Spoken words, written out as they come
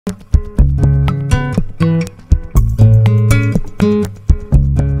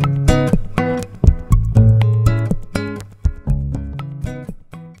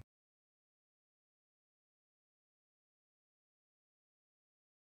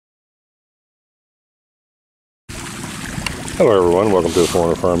Hello everyone, welcome to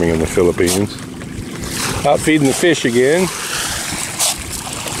Foreigner Farming in the Philippines. Out feeding the fish again.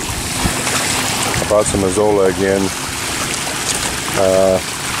 I brought some Azolla again.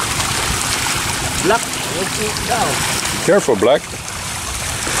 Black, let's eat down. Careful, Black.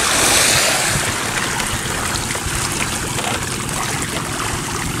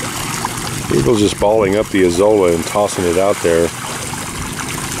 People just balling up the Azolla and tossing it out there.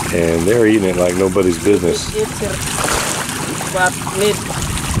 And they're eating it like nobody's business. But need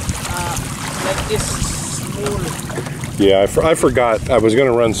like this small. Yeah, I forgot. I was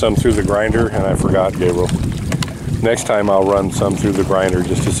going to run some through the grinder, and I forgot, Gabriel. Next time I'll run some through the grinder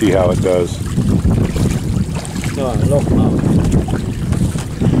just to see how it does. No, look now.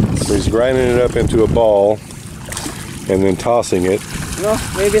 So he's grinding it up into a ball, and then tossing it. No,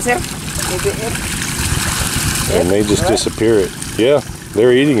 maybe sir. Maybe it. And they just disappear it. Yeah,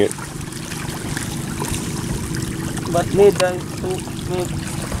 they're eating it. But need to make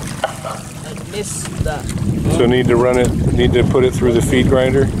at least that. So need to run it, need to put it through the feed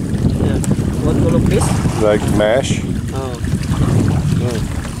grinder? Yeah. What color fish? Like mash? Oh.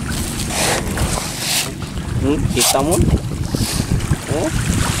 Kita mo? Oh.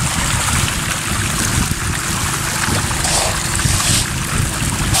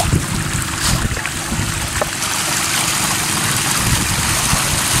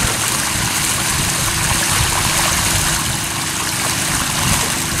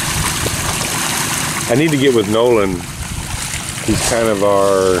 I need to get with Nolan. He's kind of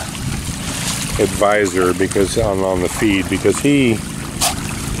our advisor because on the feed, because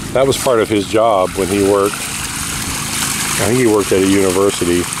that was part of his job when he worked. I think he worked at a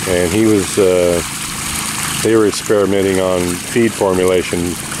university, and he was they were experimenting on feed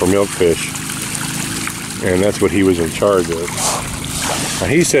formulation for milkfish, and that's what he was in charge of. Now,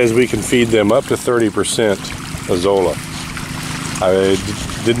 he says we can feed them up to 30% Azolla. I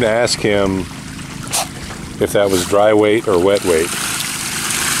didn't ask him if that was dry weight or wet weight.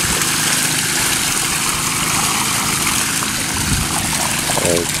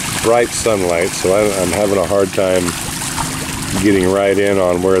 Bright sunlight, so I'm having a hard time getting right in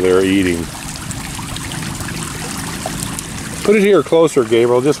on where they're eating. Put it here closer,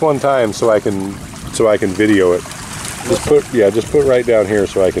 Gabriel, just one time so I can video it. Just put right down here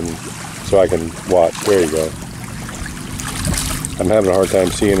so I can watch. There you go. I'm having a hard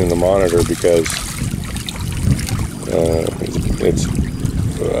time seeing in the monitor because it's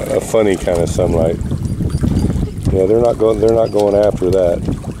a funny kind of sunlight. Yeah, they're not going after that.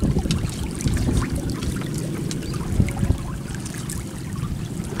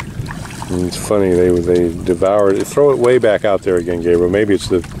 And it's funny, they devour it. Throw it way back out there again, Gabriel. Maybe it's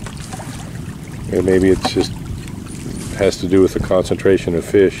just has to do with the concentration of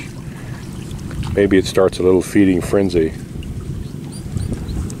fish. Maybe it starts a little feeding frenzy.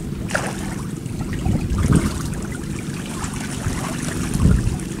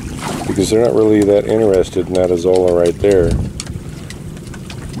 Because they're not really that interested in that Azolla right there.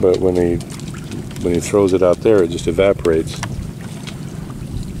 But when he throws it out there, it just evaporates.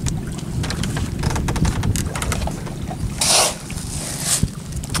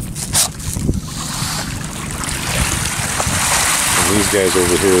 And these guys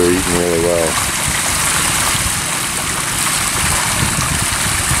over here are eating really well.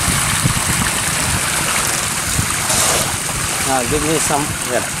 Give me some.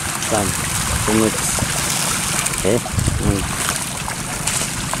 Yeah. Some 2 minutes. Okay.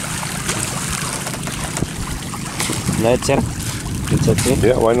 Let's check. It's okay.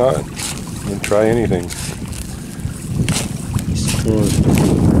 Yeah, why not? We'll try anything. A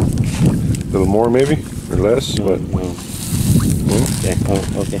little more maybe? Or less? No, but no. Okay. Oh,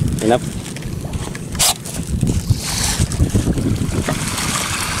 okay. Enough.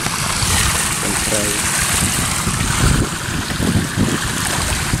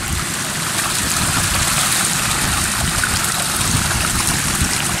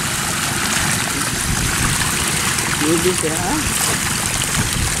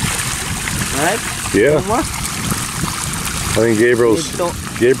 Right? yeah. I think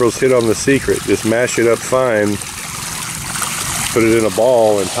Gabriel's hit on the secret. Just mash it up fine, put it in a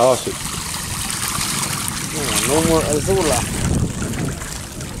ball and toss it. No more Azolla.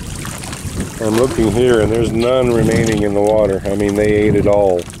 I'm looking here and there's none remaining in the water. I mean, they ate it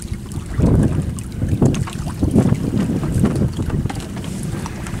all.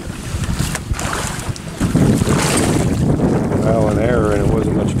 Trial and error, and it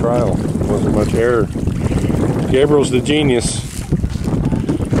wasn't much trial. It wasn't much error. Gabriel's the genius.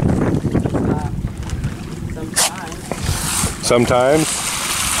 Sometimes.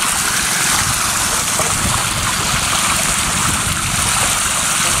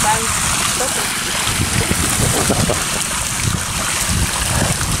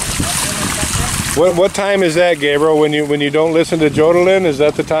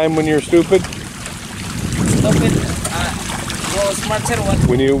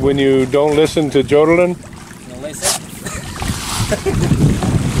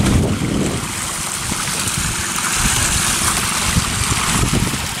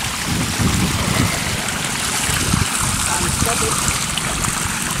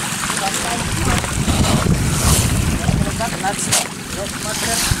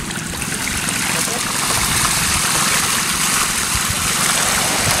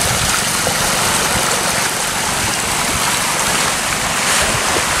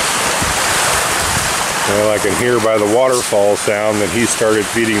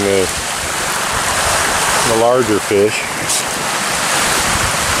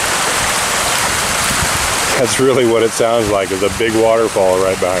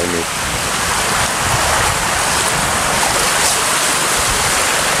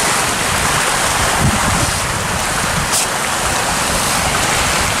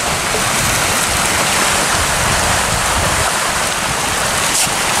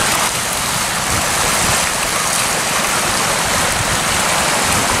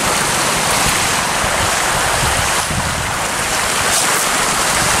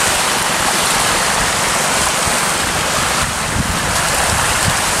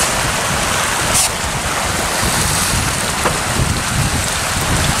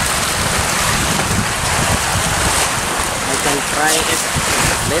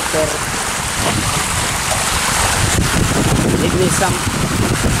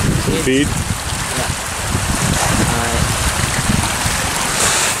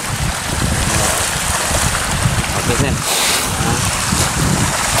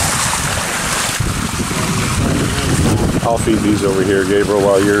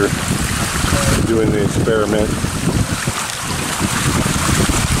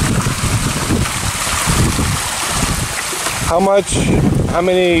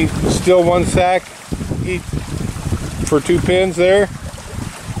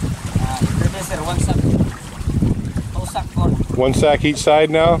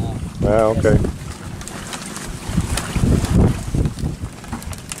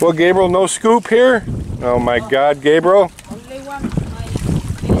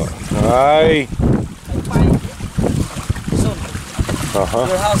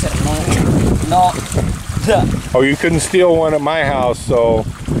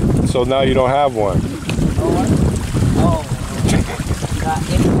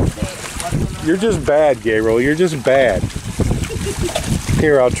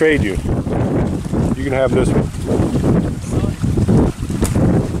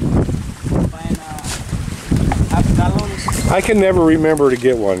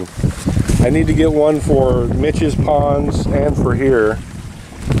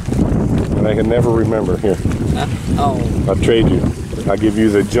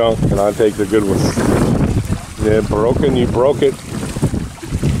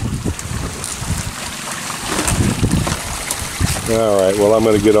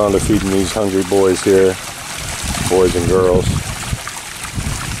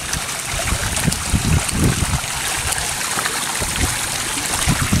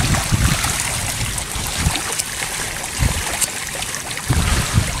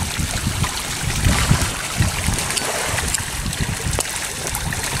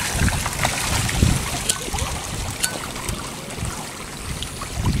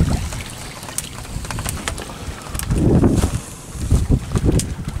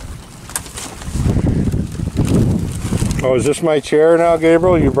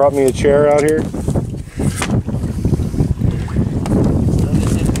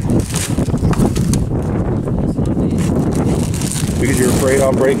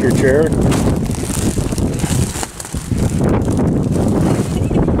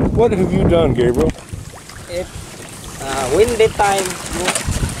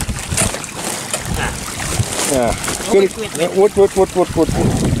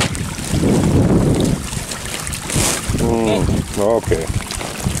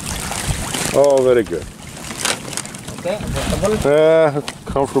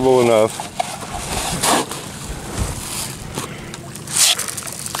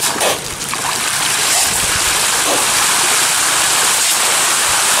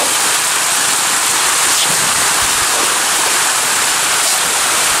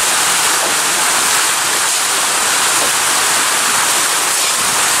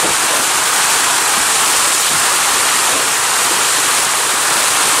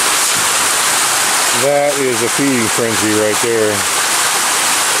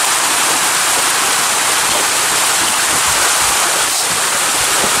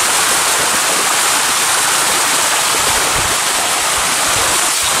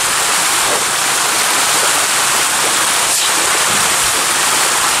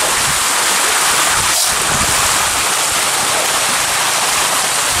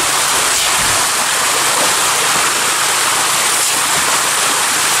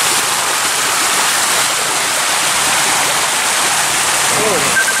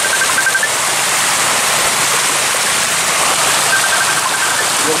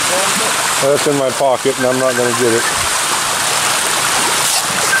 That's in my pocket and I'm not going to get it.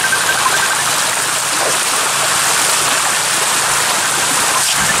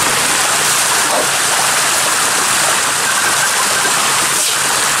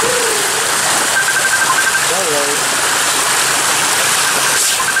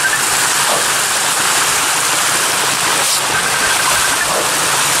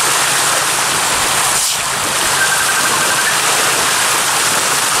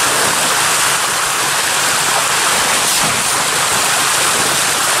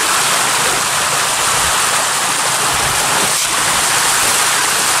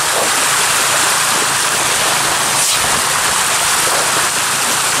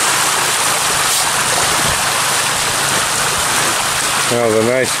 Now the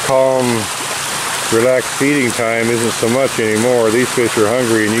nice, calm, relaxed feeding time isn't so much anymore. These fish are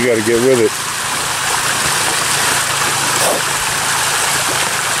hungry and you got to get with it.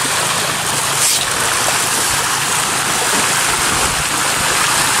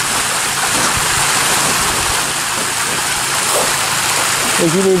 I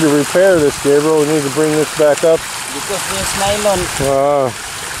think you need to repair this, Gabriel. We need to bring this back up. Because there's nylon.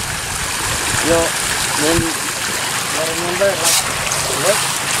 Remember?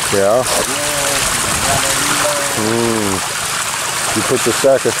 Yeah. You put the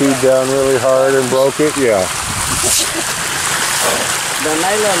sack of feed down really hard and broke it? Yeah. The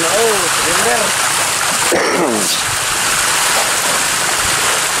nylon, remember?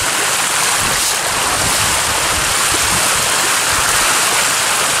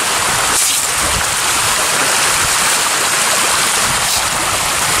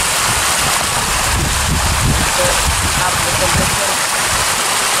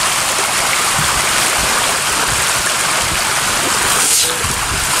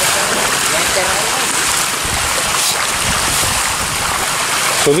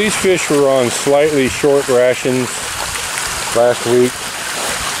 So these fish were on slightly short rations last week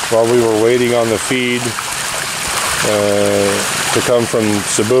while we were waiting on the feed to come from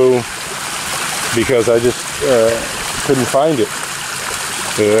Cebu because I just couldn't find it.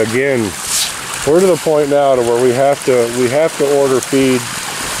 Again, we're to the point now to where we have to order feed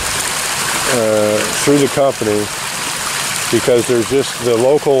through the company because there's just the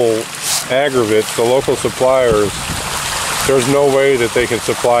local aggregates, the local suppliers. There's no way that they can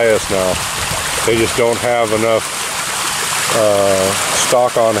supply us now. They just don't have enough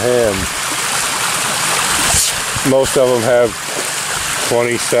stock on hand. Most of them have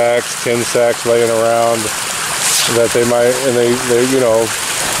 20 sacks, 10 sacks laying around that they might, and they you know,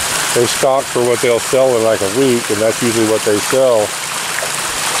 they stock for what they'll sell in like a week, and that's usually what they sell.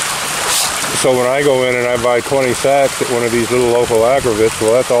 So when I go in and I buy 20 sacks at one of these little local aggregates,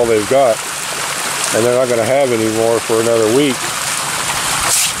 well, that's all they've got. And they're not going to have any more for another week.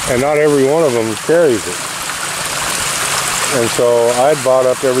 And not every one of them carries it. And so I'd bought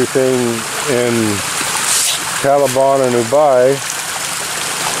up everything in Calaban and Ubay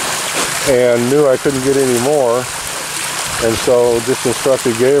and knew I couldn't get any more. And so just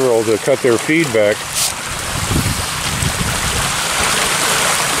instructed Gabriel to cut their feed back.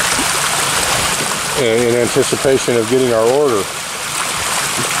 In anticipation of getting our order.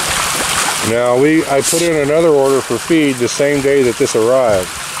 Now I put in another order for feed the same day that this arrived.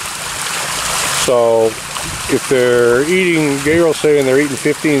 So if they're eating, Gabriel's saying they're eating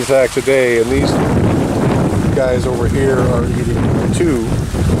 15 sacks a day, and these guys over here are eating 2.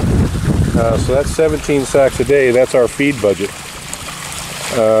 So that's 17 sacks a day. That's our feed budget.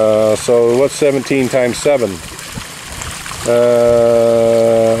 So what's 17 times 7?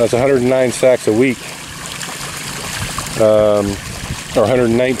 That's 109 sacks a week. Or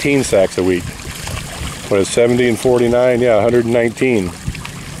 119 sacks a week. What is 70 and 49? Yeah, 119.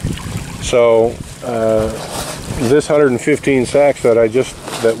 So this 115 sacks that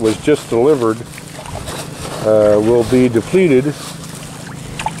was just delivered will be depleted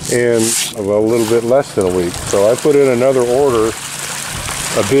in well, a little bit less than a week. So I put in another order,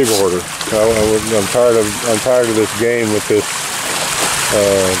 a big order. I'm tired of this game with this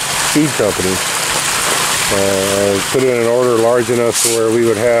feed company. Put in an order large enough to where we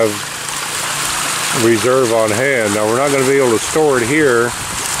would have reserve on hand. Now we're not going to be able to store it here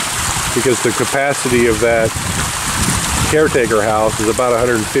because the capacity of that caretaker house is about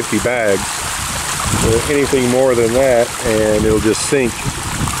 150 bags. Anything more than that and it'll just sink.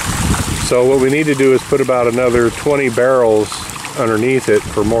 So what we need to do is put about another 20 barrels underneath it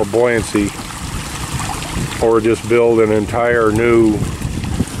for more buoyancy, or just build an entire new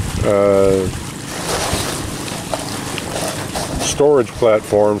storage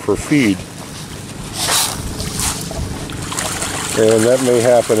platform for feed. And that may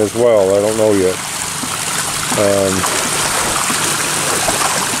happen as well. I don't know yet.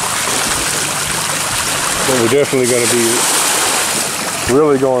 But we're definitely going to be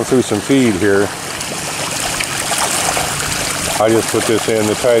really going through some feed here. I just put this in.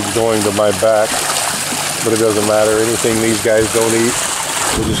 The tide's going to my back, but it doesn't matter. Anything these guys don't eat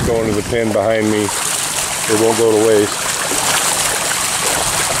will just go into the pen behind me. It won't go to waste.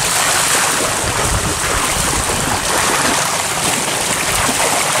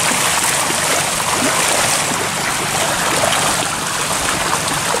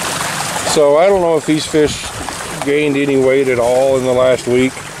 So I don't know if these fish gained any weight at all in the last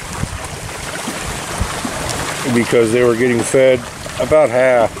week, because they were getting fed about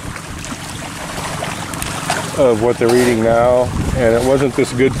half of what they're eating now, and it wasn't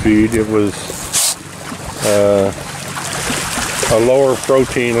this good feed. It was a lower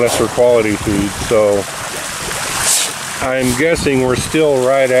protein, lesser quality feed. So I'm guessing we're still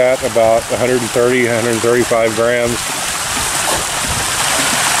right at about 130, 135 grams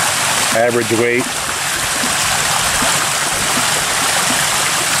average weight.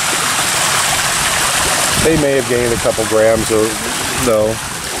 They may have gained a couple grams, or no,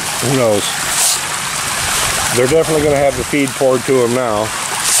 who knows. They're definitely going to have the feed poured to them now.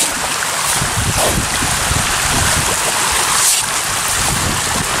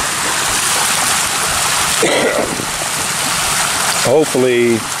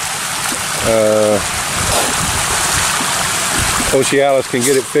 Hopefully Ocealis can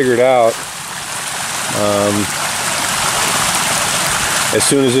get it figured out. As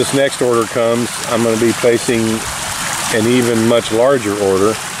soon as this next order comes, I'm going to be placing an even much larger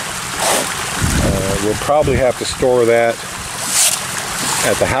order. We'll probably have to store that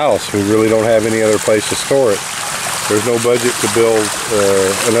at the house. We really don't have any other place to store it. There's no budget to build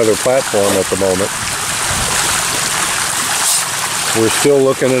another platform at the moment. We're still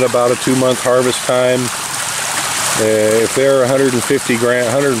looking at about a 2-month harvest time. If they're 140,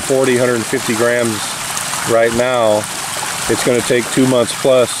 150 grams right now, it's going to take 2 months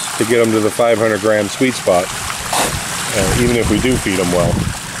plus to get them to the 500 gram sweet spot, even if we do feed them well.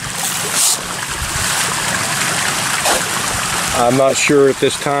 I'm not sure at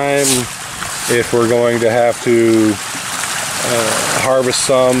this time if we're going to have to harvest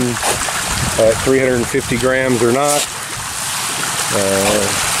some at 350 grams or not.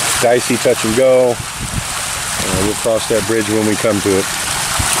 Dicey, touch and go. We'll cross that bridge when we come to it.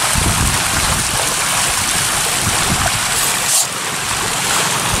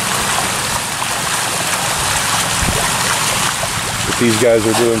 But these guys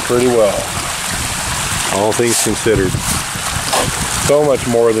are doing pretty well, all things considered. So much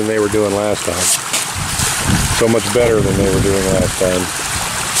more than they were doing last time. So much better than they were doing last time.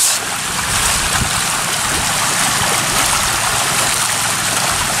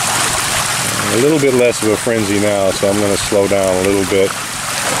 A little bit less of a frenzy now, so I'm going to slow down a little bit.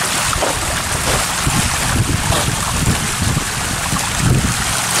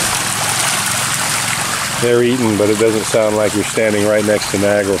 They're eating, but it doesn't sound like you're standing right next to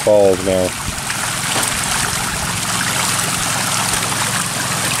Niagara Falls now.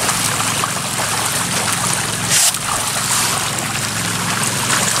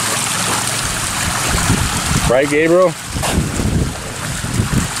 Right, Gabriel?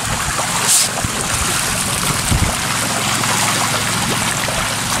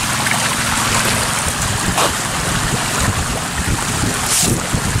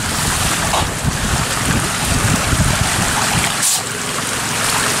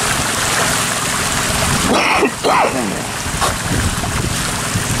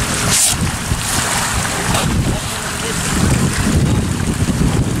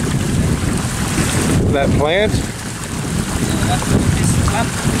 That plant?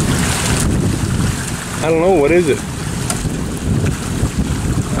 I don't know, what is it?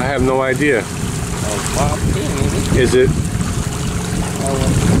 I have no idea. Is it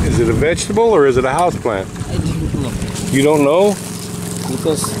a vegetable or is it a house plant? I don't know. You don't know?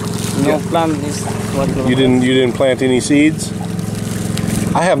 Because no plant is what you didn't plant any seeds?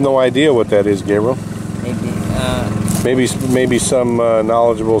 I have no idea what that is, Gabriel. Maybe some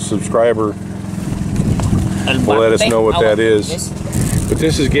knowledgeable subscriber will let us know what that is. But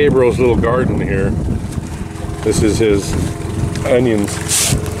this is Gabriel's little garden here. This is his onions.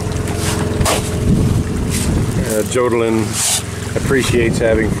 Jodelin appreciates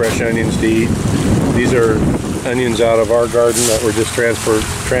having fresh onions to eat. These are onions out of our garden that were just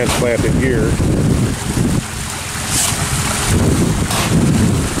transplanted here.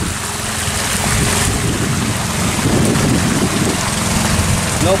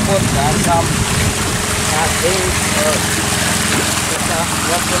 No put some things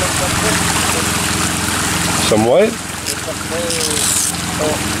what will it put? Some what? It's a way to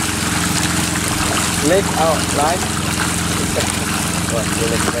live out life. It's a what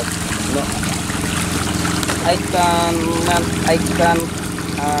will it put? No. I can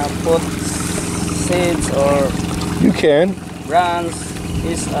put seeds or You can. brands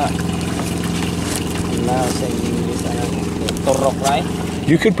is now saying this torok, right?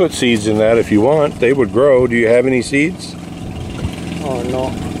 You could put seeds in that if you want. They would grow. Do you have any seeds? Oh no,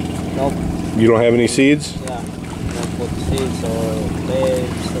 no. You don't have any seeds? Yeah, no put seeds or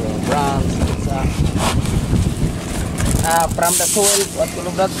leaves or brands. It's from the soil. What you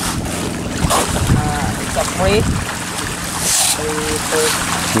look at? It's a free.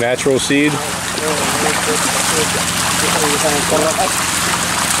 Natural seed?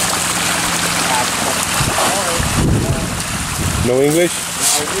 No English?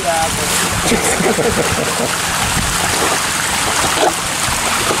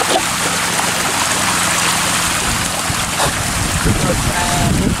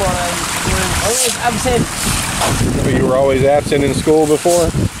 Before I always absent. You were always absent in school before?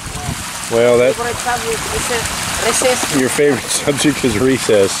 Well, that's Favorite subject is recess. your favorite subject is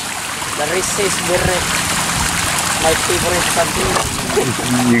recess. The recess very my favorite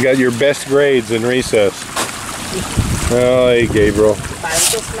subject. You got your best grades in recess. Oh, hey, Gabriel. Time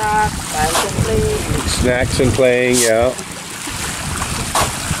to snack, time to play. Snacks and playing, yeah.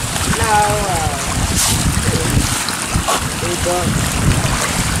 Now we don't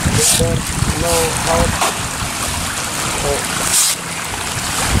know how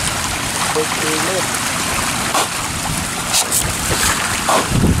to live.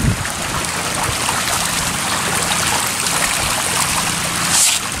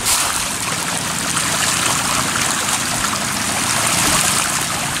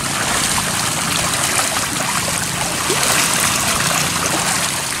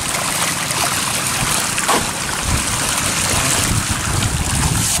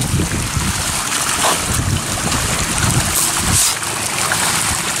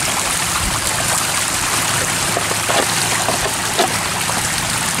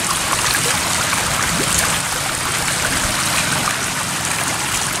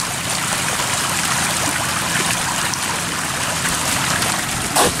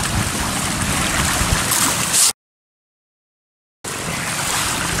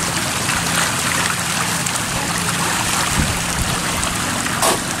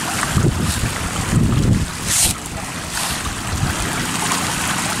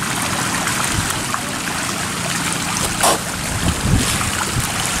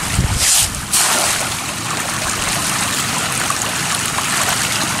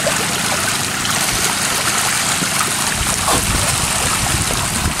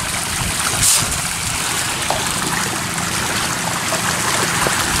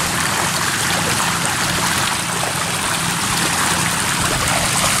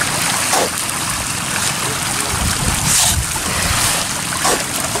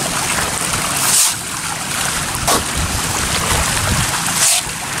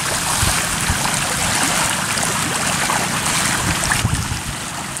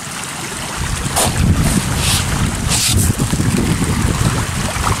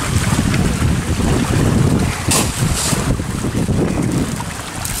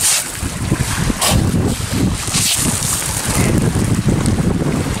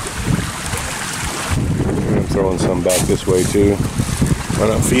 Throwing some back this way too. Why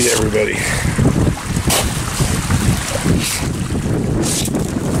not feed everybody?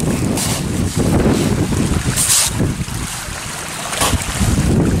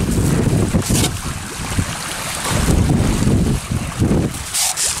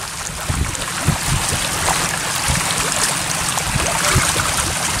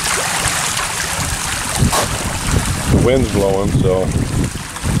 The wind's blowing, so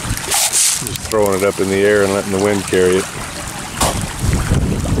just throwing it up in the air and letting the wind carry it.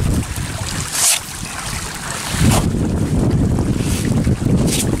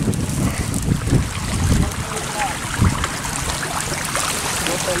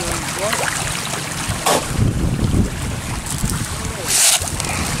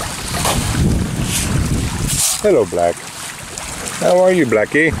 Hello, Black. How are you,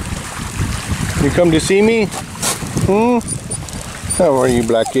 Blackie? You come to see me? Hmm? How are you,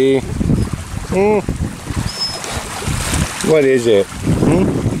 Blackie? Hmm? What is it?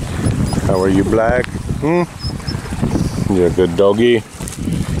 Hmm? How are you, Black? Hmm? You're a good doggy.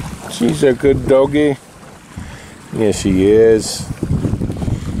 She's a good doggy. Yes, she is.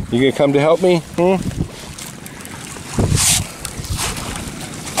 You gonna come to help me? Hmm?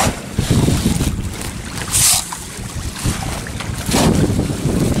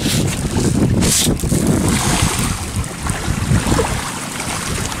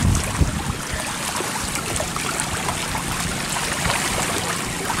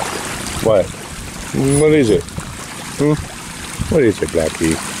 What? What is it? What is it,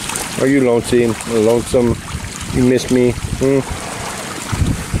 Blackie? Are you lonesome? You miss me?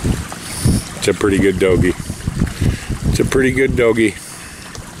 It's a pretty good doggy. It's a pretty good doggy.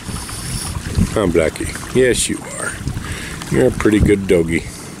 Huh, Blackie? Yes, you are. You're a pretty good doggy.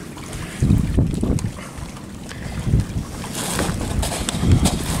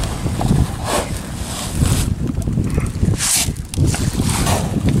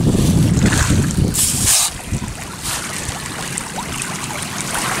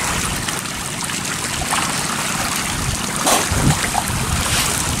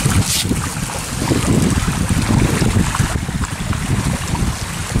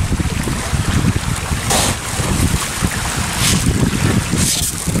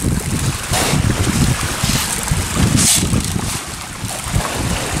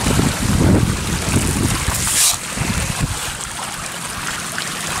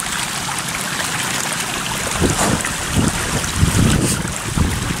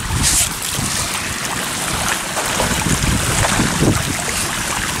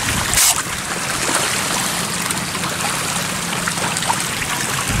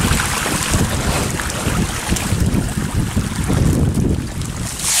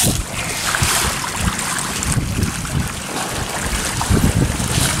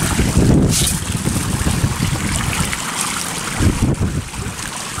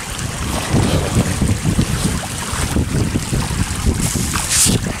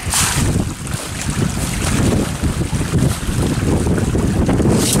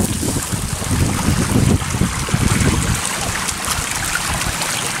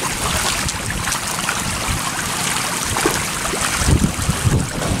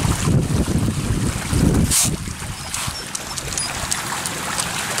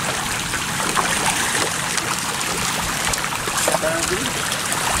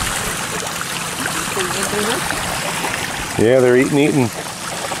 Yeah, they're eating.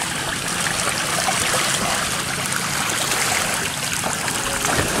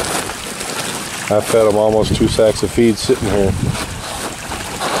 I fed them almost 2 sacks of feed sitting here.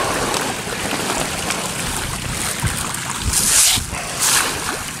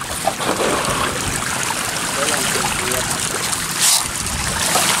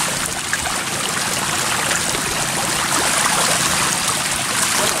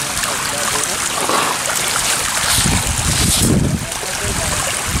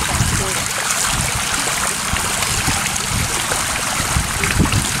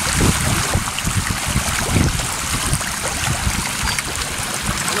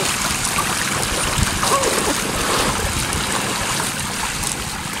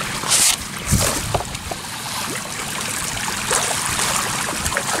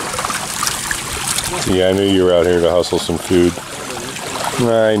 Yeah, I knew you were out here to hustle some food.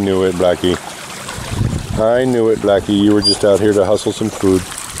 I knew it, Blackie. I knew it, Blackie. You were just out here to hustle some food.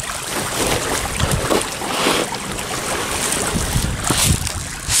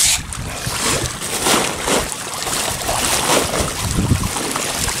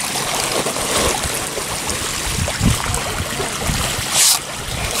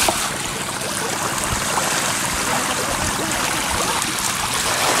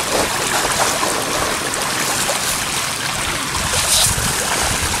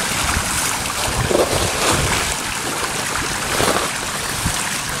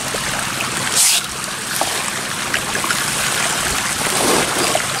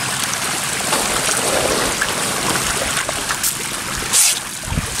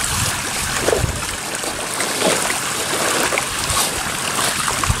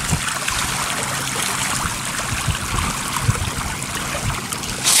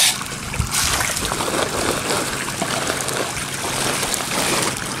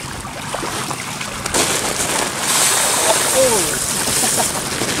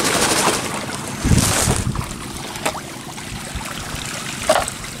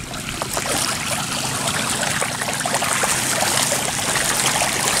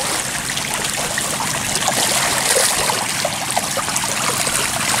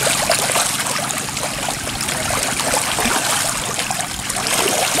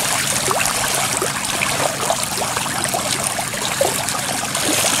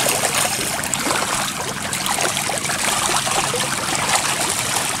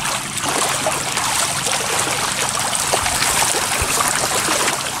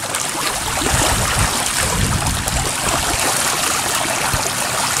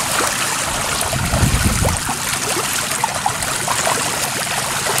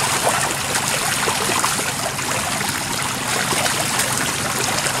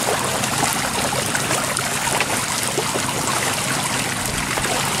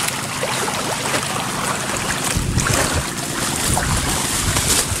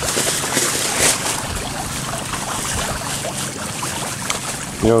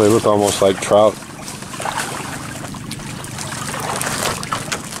 You know, they look almost like trout.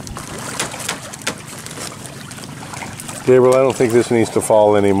 Gabriel, I don't think this needs to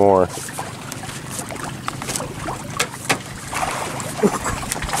fall anymore.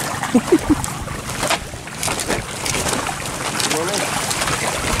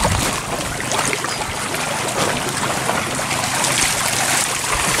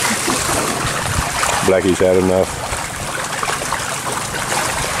 Blackie's had enough.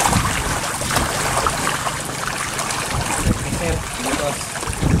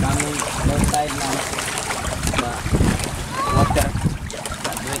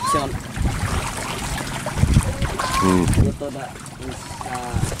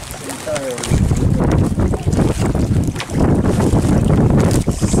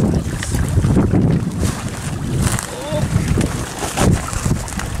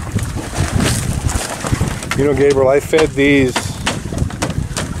 You know, Gabriel, I fed these,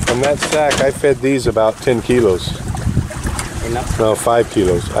 from that sack, I fed these about 10 kilos. Enough? No, 5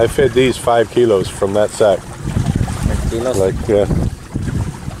 kilos. I fed these 5 kilos from that sack. 5 kilos? Like, yeah.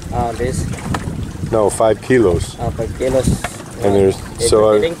 This? No, 5 kilos. 5 kilos. And there's,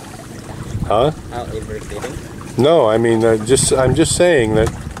 so, huh? Every feeding? No, I mean, I'm just saying that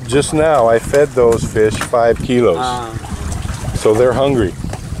just now I fed those fish 5 kilos. So they're hungry.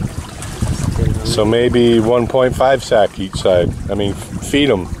 So maybe 1.5 sack each side. I mean, feed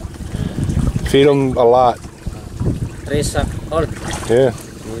them. Feed them a lot. 3 sack all. Yeah,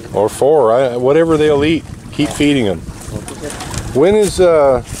 or 4. Whatever they'll eat. Keep feeding them. When is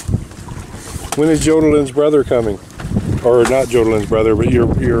Jodelin's brother coming? Or not Jodelin's brother, but your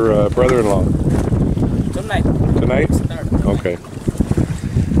brother-in-law? Tonight. Tonight? Okay.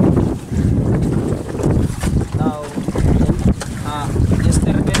 Now,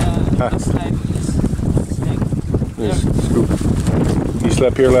 yesterday, last night Scoop. You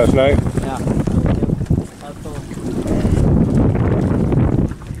slept here last night? Yeah.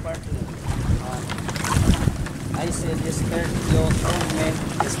 I said yesterday, you told me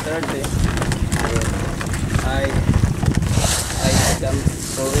yesterday. I can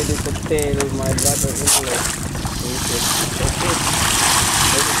already to tell my brother-in-law. He said, okay.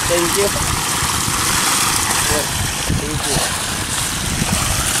 I said, thank you. Yes, thank you.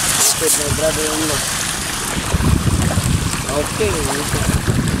 He said, my brother-in-law. Okay,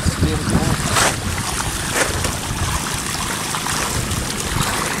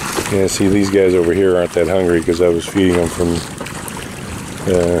 yeah, see, these guys over here aren't that hungry because I was feeding them from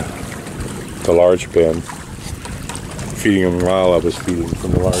the large pen. Feeding them while I was feeding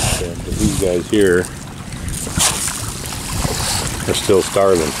from the large pen. But these guys here are still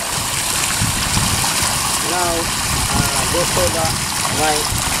starving. Now, go to my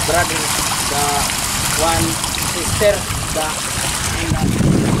brother, the one sister,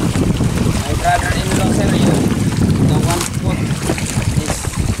 my brother-in-law, the one foot is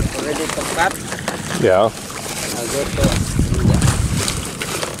already to cut. Yeah. I'll go to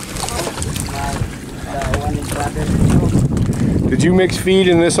the one brother-in-law. Did you mix feed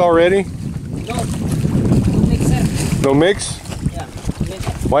in this already? No, mixer. No mix? Yeah, mix.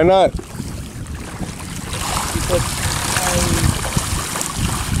 Why not? Because I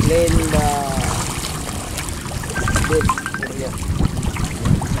blend the good area.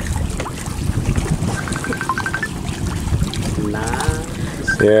 Nah.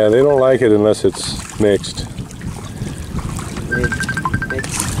 Yeah, they don't like it unless it's mixed. Mix.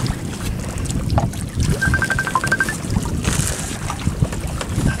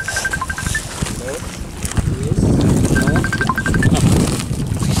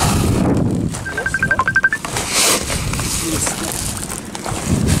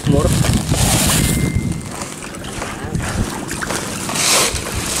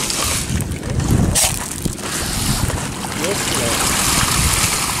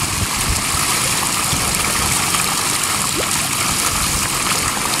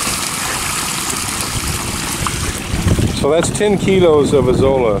 So that's 10 kilos of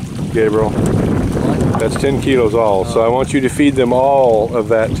Azolla, Gabriel. That's 10 kilos all. So I want you to feed them all of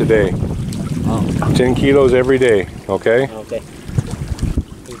that today. 10 kilos every day, okay? Okay.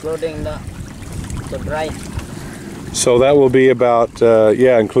 Including the dry. So that will be about,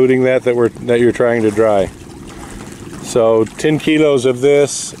 yeah, including that you're trying to dry. So 10 kilos of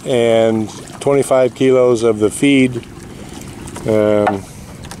this and 25 kilos of the feed. And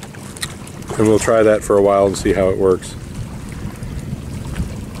we'll try that for a while and see how it works.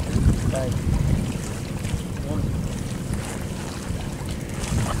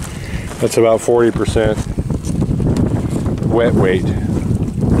 That's about 40% wet weight.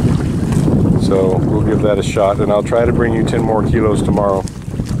 So we'll give that a shot, and I'll try to bring you 10 more kilos tomorrow.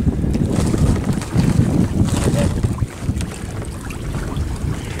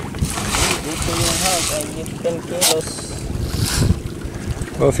 Dito yung house, I give 10 kilos.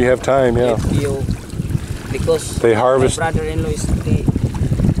 Well, if you have time, yeah. If you, because They harvest- my brother-in-law is 3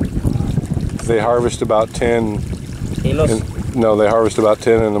 They harvest about 10. kilos. No, they harvest about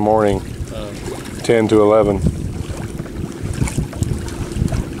 10 in the morning. 10 to 11.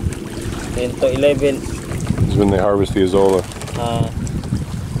 10 to 11. Is when they harvest the Azolla.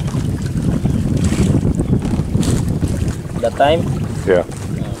 The time? Yeah.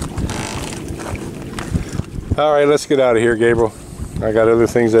 All right, let's get out of here, Gabriel. I got other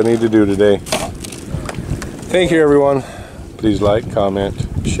things I need to do today. Thank you, everyone. Please like, comment,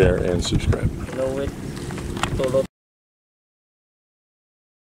 share, and subscribe. Hello,